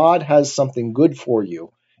that God has something good for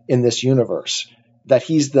you in this universe, that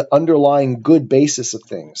he's the underlying good basis of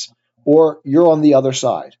things, or you're on the other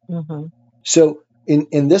side. Mhm. So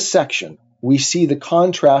in this section, we see the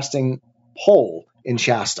contrasting pole in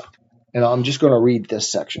Shasta. And I'm just going to read this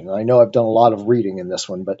section. I know I've done a lot of reading in this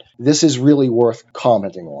one, but this is really worth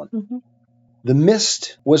commenting on. Mhm. The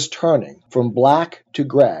mist was turning from black to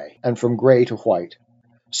gray and from gray to white.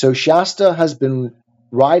 So Shasta has been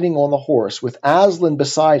riding on the horse with Aslan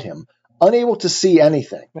beside him, unable to see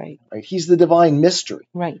anything. Right. Right? He's the divine mystery.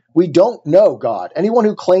 Right. We don't know God. Anyone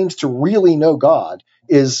who claims to really know God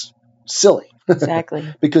is silly Exactly.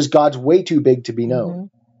 because God's way too big to be known. Mhm.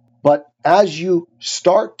 But as you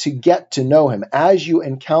start to get to know him, as you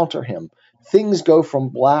encounter him, things go from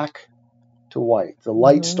black to white. The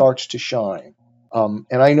light Mhm. starts to shine.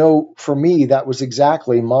 And I know for me, that was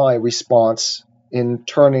exactly my response in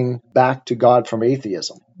turning back to God from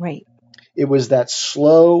atheism. Right. It was that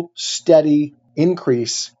slow, steady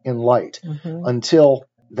increase in light Mhm. until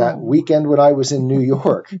that Oh. weekend when I was in New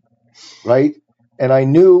York, right? And I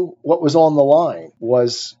knew what was on the line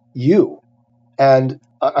was you. And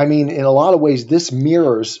I mean, in a lot of ways, this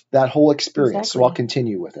mirrors that whole experience. So Exactly. I'll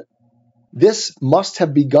continue with it. This must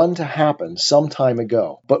have begun to happen some time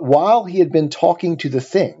ago. But while he had been talking to the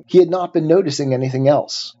thing, he had not been noticing anything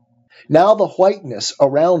else. Now the whiteness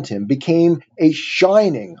around him became a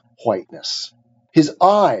shining whiteness. His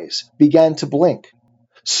eyes began to blink.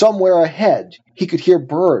 Somewhere ahead, he could hear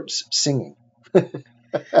birds singing.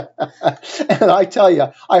 And I tell you,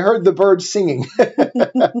 I heard the birds singing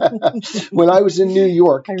when I was in New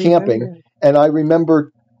York I camping, remember. and I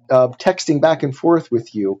remember texting back and forth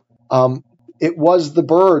with you. It was the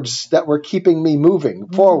birds that were keeping me moving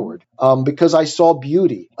forward because I saw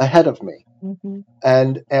beauty ahead of me. Mhm.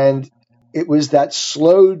 And it was that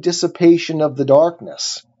slow dissipation of the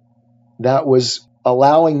darkness that was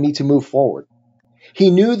allowing me to move forward.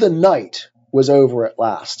 He knew the night was over at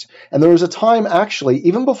last. And there was a time, actually,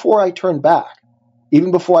 even before I turned back,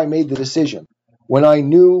 even before I made the decision, when I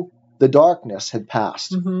knew the darkness had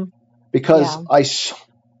passed. Mhm. Because Yeah.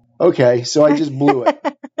 okay, so I just blew it.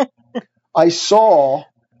 I saw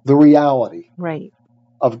the reality Right.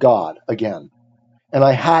 of God again. And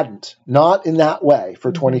I hadn't, not in that way,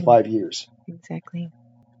 for Mhm. 25 years. Exactly.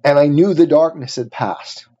 And I knew the darkness had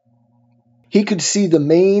passed. He could see the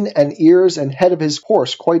mane and ears and head of his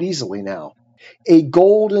horse quite easily now. A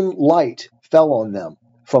golden light fell on them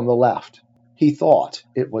from the left. He thought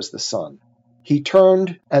it was the sun. He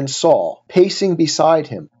turned and saw, pacing beside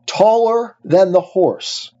him, taller than the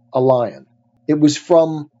horse, a lion. It was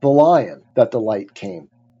from the lion that the light came.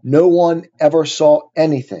 No one ever saw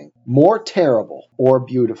anything more terrible or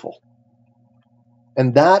beautiful.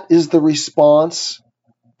 And that is the response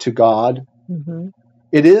to God. Mhm.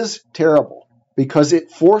 It is terrible because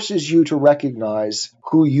it forces you to recognize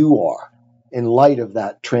who you are in light of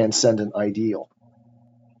that transcendent ideal.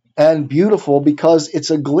 And beautiful because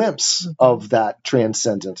it's a glimpse of that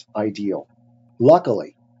transcendent ideal.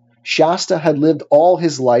 Luckily, Shasta had lived all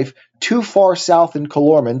his life too far south in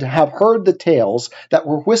Calormen to have heard the tales that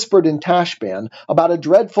were whispered in Tashbaan about a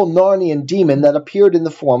dreadful Narnian demon that appeared in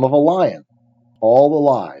the form of a lion. All the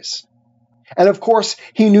lies. And of course,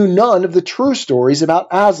 he knew none of the true stories about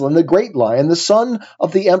Aslan, the great lion, the son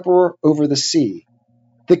of the emperor over the sea,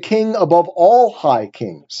 the king above all high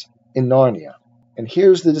kings in Narnia. And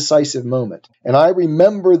here's the decisive moment. And I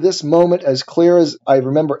remember this moment as clear as I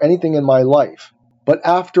remember anything in my life. But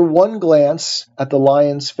after one glance at the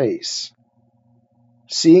lion's face,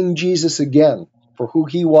 seeing Jesus again for who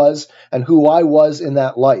he was and who I was in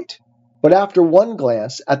that light, but after one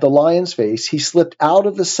glance at the lion's face, he slipped out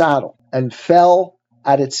of the saddle and fell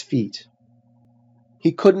at its feet.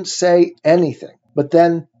 He couldn't say anything, but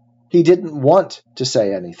then he didn't want to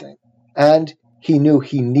say anything, and he knew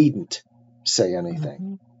he needn't say anything.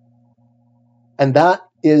 Mhm. And that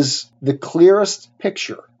is the clearest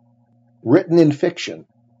picture, written in fiction,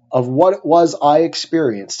 of what it was I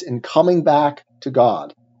experienced in coming back to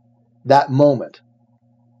God, that moment.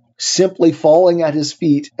 Simply falling at his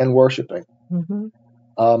feet and worshiping. Mhm.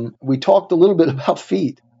 We talked a little bit about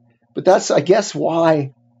feet, but that's, I guess,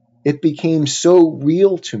 why it became so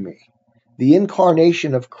real to me. The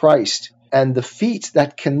incarnation of Christ and the feet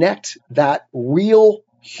that connect that real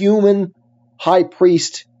human high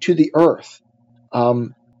priest to the earth.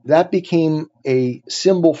 That became a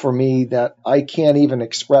symbol for me that I can't even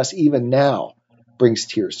express even now, brings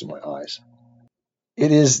tears to my eyes.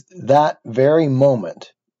 It is that very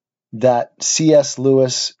moment that C.S.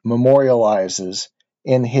 Lewis memorializes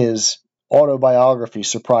in his autobiography,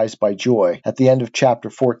 Surprised by Joy, at the end of chapter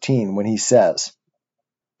 14, when he says,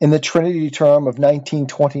 "In the Trinity term of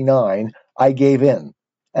 1929, I gave in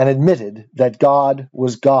and admitted that God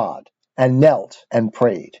was God and knelt and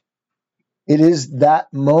prayed." It is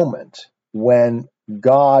that moment when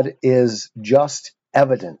God is just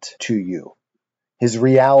evident to you. His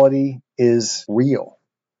reality is real.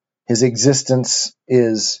 His existence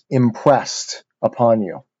is impressed upon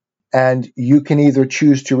you. And you can either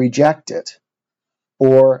choose to reject it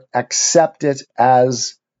or accept it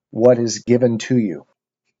as what is given to you.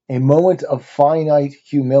 A moment of finite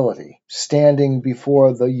humility, standing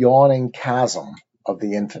before the yawning chasm of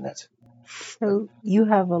the infinite. So you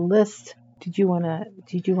have a list. Did you want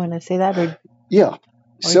to say that, or Yeah.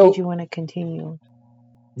 did you want to continue?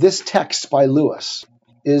 This text by Lewis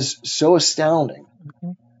is so astounding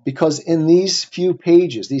because in these few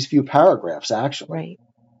pages, these few paragraphs actually, Right.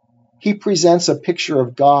 he presents a picture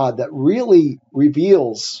of God that really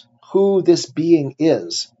reveals who this being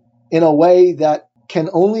is in a way that can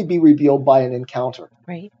only be revealed by an encounter.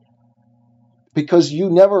 Right. Because you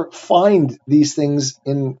never find these things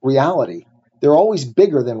in reality. They're always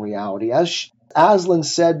bigger than reality. As Aslan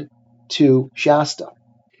said to Shasta,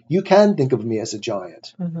 "You can think of me as a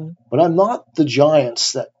giant, but I'm not the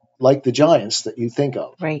giants that you think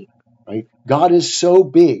of." Right. Right? God is so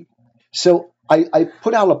big. So I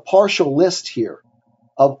put out a partial list here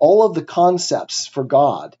of all of the concepts for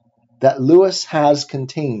God that Lewis has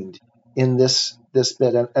contained in this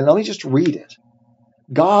bit. And let me just read it.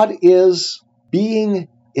 God is being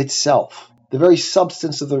itself, the very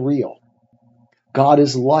substance of the real. God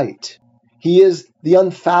is light. He is the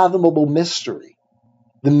unfathomable mystery,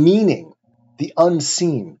 the meaning, the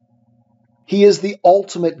unseen. He is the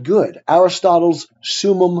ultimate good, Aristotle's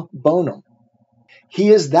summum bonum. He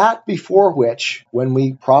is that before which, when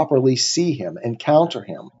we properly see him, encounter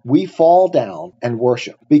him, we fall down and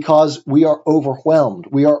worship because we are overwhelmed.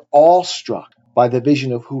 We are awestruck by the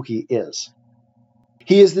vision of who he is.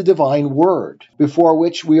 He is the divine word before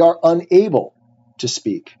which we are unable to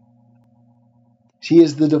speak. He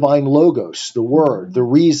is the divine logos, the word, the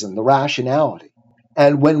reason, the rationality.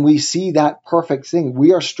 And when we see that perfect thing,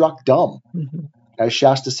 we are struck dumb. As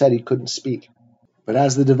Shasta said, he couldn't speak. But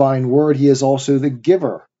as the divine word, he is also the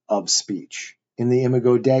giver of speech in the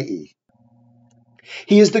Imago Dei.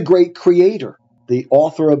 He is the great creator, the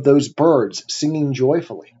author of those birds singing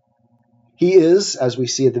joyfully. He is, as we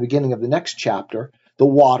see at the beginning of the next chapter, the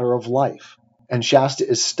water of life. And Shasta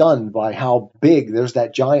is stunned by how big, there's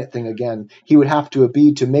that giant thing again, he would have to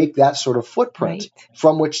be to make that sort of footprint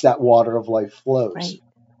from which that water of life flows. Right.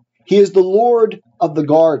 He is the Lord of the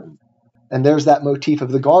garden. And there's that motif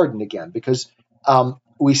of the garden again, because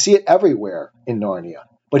we see it everywhere in Narnia.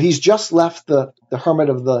 But he's just left the Hermit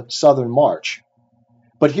of the Southern March.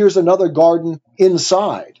 But here's another garden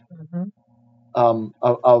inside.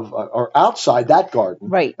 Or outside that garden.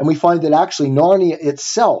 Right. And we find that actually Narnia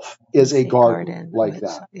itself is a garden like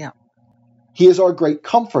that. Yeah. He is our great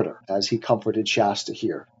comforter, as he comforted Shasta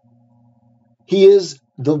here. He is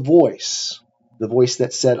the voice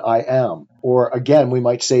that said, "I am." Or again, we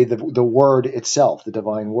might say the word itself, the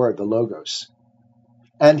divine word, the logos.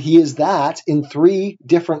 And he is that in three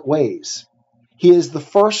different ways. He is the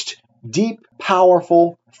first deep,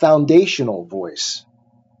 powerful, foundational voice,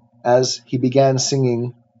 as he began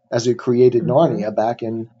singing as he created Narnia back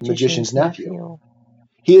in Magician's Nephew.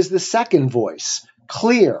 He is the second voice,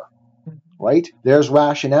 clear, right? There's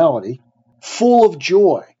rationality, full of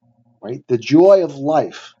joy, right? The joy of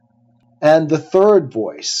life. And the third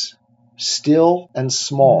voice, still and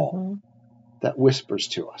small, that whispers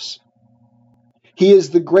to us. He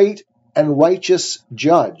is the great and righteous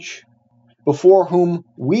judge, before whom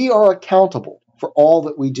we are accountable for all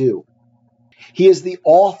that we do. He is the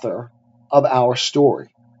author of our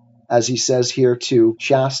story, as he says here to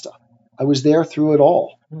Shasta. I was there through it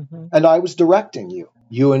all, and I was directing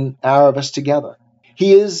you and Aravis together.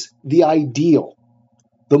 He is the ideal,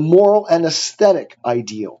 the moral and aesthetic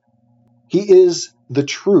ideal. He is the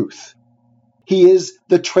truth. He is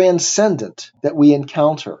the transcendent that we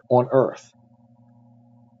encounter on earth.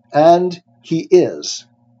 And he is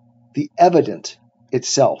the evident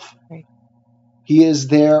itself. Right. He is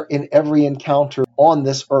there in every encounter on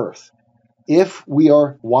this earth, if we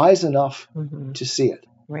are wise enough to see it.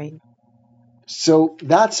 Right. So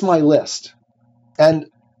that's my list. And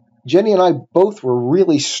Jenny and I both were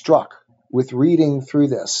really struck with reading through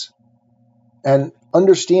this and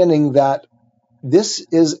understanding that this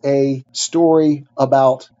is a story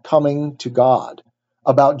about coming to God,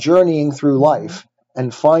 about journeying through life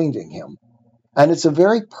and finding him. And it's a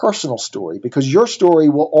very personal story because your story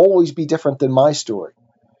will always be different than my story.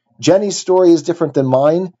 Jenny's story is different than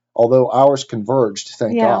mine, although ours converged,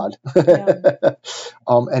 thank God. Yeah.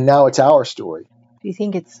 And now it's our story. Do you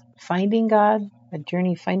think it's finding God, a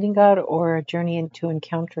journey finding God, or a journey to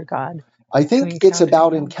encounter God? I think it's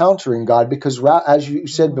about encountering God because, as you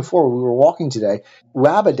said before, we were walking today,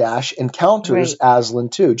 Rabbadash encounters Aslan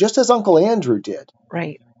too, just as Uncle Andrew did.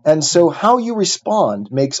 Right. And so how you respond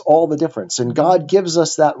makes all the difference. And God gives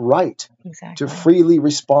us that right to freely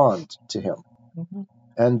respond to him. Mm-hmm.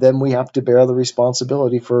 And then we have to bear the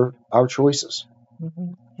responsibility for our choices.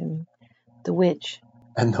 Mm-hmm. And the witch.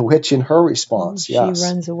 And the witch in her response, yes. She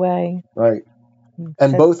runs away. Right.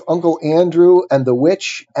 And both Uncle Andrew and the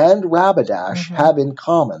witch and Rabbadash have in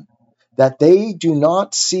common that they do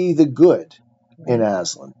not see the good in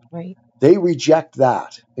Aslan. Right. They reject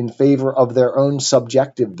that in favor of their own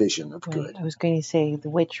subjective vision of good. I was going to say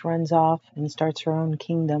the witch runs off and starts her own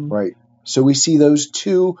kingdom. Right. So we see those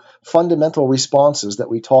two fundamental responses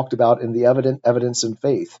that we talked about in the evidence and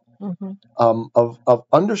faith of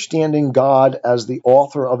understanding God as the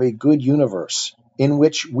author of a good universe in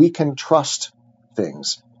which we can trust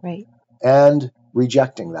things, right, and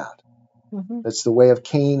rejecting that. That's the way of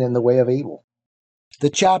Cain and the way of Abel. The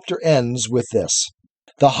chapter ends with this.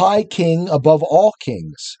 The high king above all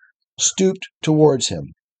kings stooped towards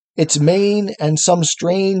him. Its mane and some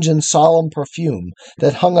strange and solemn perfume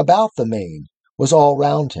that hung about the mane was all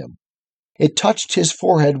round him. It touched his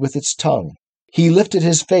forehead with its tongue. He lifted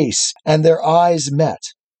his face, and their eyes met.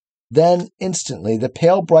 Then, instantly, the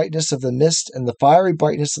pale brightness of the mist and the fiery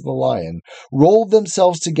brightness of the lion rolled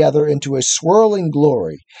themselves together into a swirling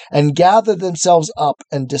glory, and gathered themselves up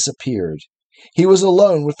and disappeared. He was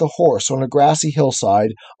alone with the horse on a grassy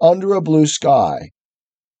hillside under a blue sky,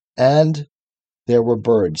 and there were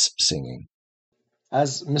birds singing.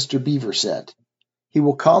 As Mr. Beaver said, he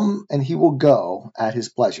will come and he will go at his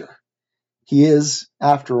pleasure. He is,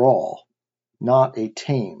 after all, not a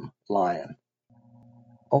tame lion.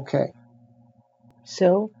 Okay.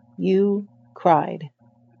 So you cried.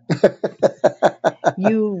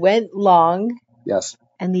 You went long. Yes.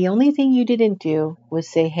 And the only thing you didn't do was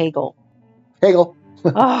say Hegel. Hegel.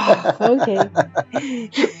 Oh, okay.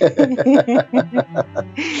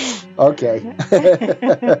 Okay.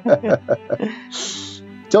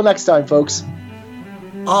 Till next time, folks.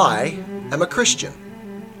 I am a Christian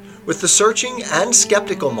with the searching and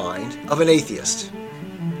skeptical mind of an atheist.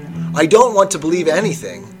 I don't want to believe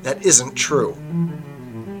anything that isn't true.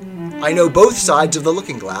 I know both sides of the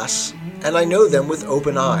looking glass, and I know them with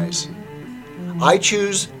open eyes. I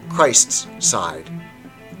choose Christ's side.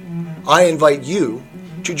 I invite you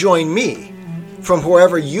to join me from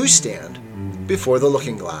wherever you stand before the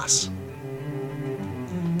looking glass.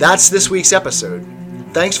 That's this week's episode.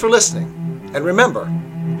 Thanks for listening. And remember,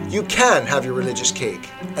 you can have your religious cake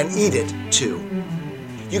and eat it too.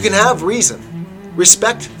 You can have reason,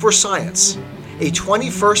 respect for science, a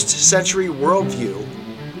 21st century worldview,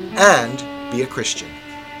 and be a Christian.